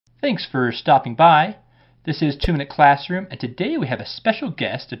Thanks for stopping by. This is 2 Minute Classroom, and today we have a special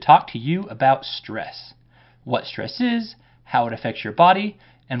guest to talk to you about stress. What stress is, how it affects your body,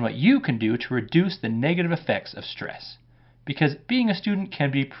 and what you can do to reduce the negative effects of stress. Because being a student can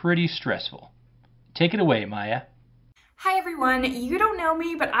be pretty stressful. Take it away, Maya. Hi everyone, you don't know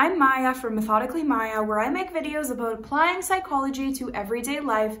me, but I'm Maya from Methodically Maya, where I make videos about applying psychology to everyday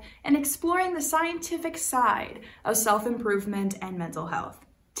life and exploring the scientific side of self-improvement and mental health.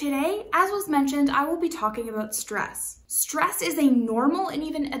 Today, as was mentioned, I will be talking about stress. Stress is a normal and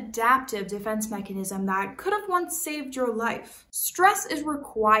even adaptive defense mechanism that could have once saved your life. Stress is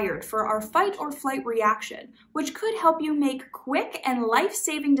required for our fight or flight reaction, which could help you make quick and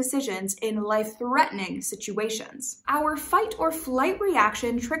life-saving decisions in life-threatening situations. Our fight or flight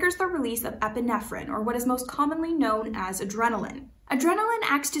reaction triggers the release of epinephrine, or what is most commonly known as adrenaline. Adrenaline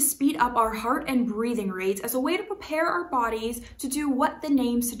acts to speed up our heart and breathing rates as a way to prepare our bodies to do what the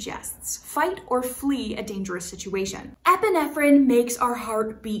name suggests, fight or flee a dangerous situation. Epinephrine makes our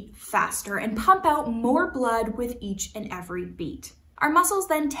heart beat faster and pump out more blood with each and every beat. Our muscles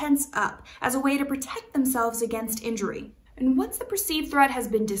then tense up as a way to protect themselves against injury. And once the perceived threat has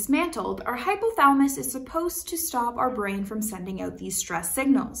been dismantled, our hypothalamus is supposed to stop our brain from sending out these stress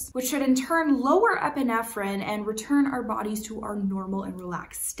signals, which should in turn lower epinephrine and return our bodies to our normal and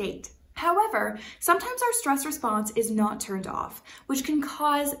relaxed state. However, sometimes our stress response is not turned off, which can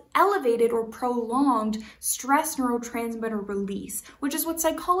cause elevated or prolonged stress neurotransmitter release, which is what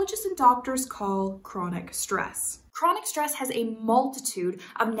psychologists and doctors call chronic stress. Chronic stress has a multitude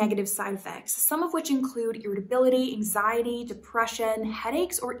of negative side effects, some of which include irritability, anxiety, depression,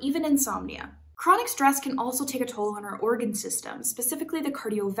 headaches, or even insomnia. Chronic stress can also take a toll on our organ systems, specifically the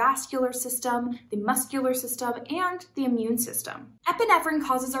cardiovascular system, the muscular system, and the immune system. Epinephrine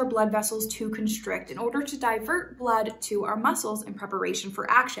causes our blood vessels to constrict in order to divert blood to our muscles in preparation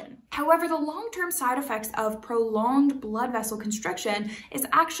for action. However, the long-term side effects of prolonged blood vessel constriction is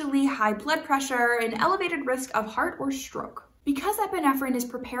actually high blood pressure and elevated risk of heart or stroke. Because epinephrine is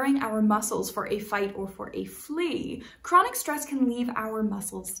preparing our muscles for a fight or for a flee, chronic stress can leave our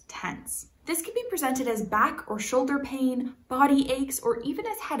muscles tense. This can be presented as back or shoulder pain, body aches, or even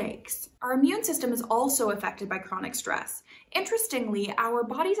as headaches. Our immune system is also affected by chronic stress. Interestingly, our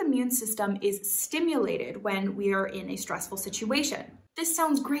body's immune system is stimulated when we are in a stressful situation. This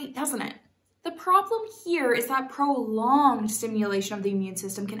sounds great, doesn't it? The problem here is that prolonged stimulation of the immune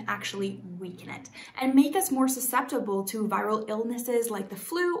system can actually weaken it and make us more susceptible to viral illnesses like the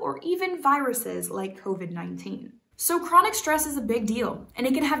flu or even viruses like COVID-19. So chronic stress is a big deal, and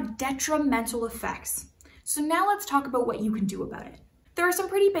it can have detrimental effects. So now let's talk about what you can do about it. There are some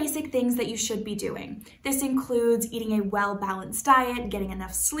pretty basic things that you should be doing. This includes eating a well-balanced diet, getting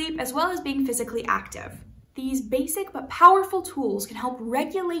enough sleep, as well as being physically active. These basic but powerful tools can help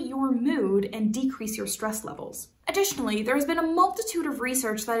regulate your mood and decrease your stress levels. Additionally, there has been a multitude of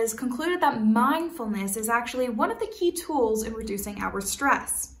research that has concluded that mindfulness is actually one of the key tools in reducing our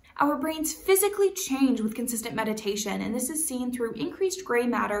stress. Our brains physically change with consistent meditation, and this is seen through increased gray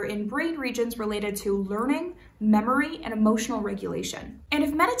matter in brain regions related to learning, memory, and emotional regulation. And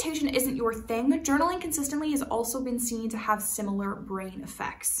if meditation isn't your thing, journaling consistently has also been seen to have similar brain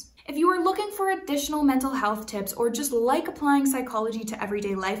effects. If you are looking for additional mental health tips or just like applying psychology to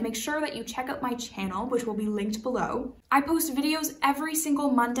everyday life, make sure that you check out my channel, which will be linked below. I post videos every single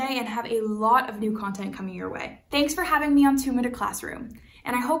Monday and have a lot of new content coming your way. Thanks for having me on 2 Minute Classroom,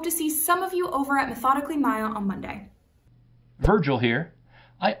 and I hope to see some of you over at Methodically Maya on Monday. Virgil here.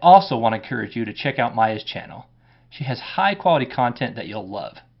 I also want to encourage you to check out Maya's channel. She has high quality content that you'll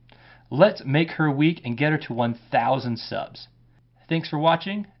love. Let's make her week and get her to 1,000 subs. Thanks for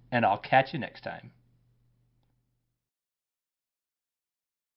watching, and I'll catch you next time.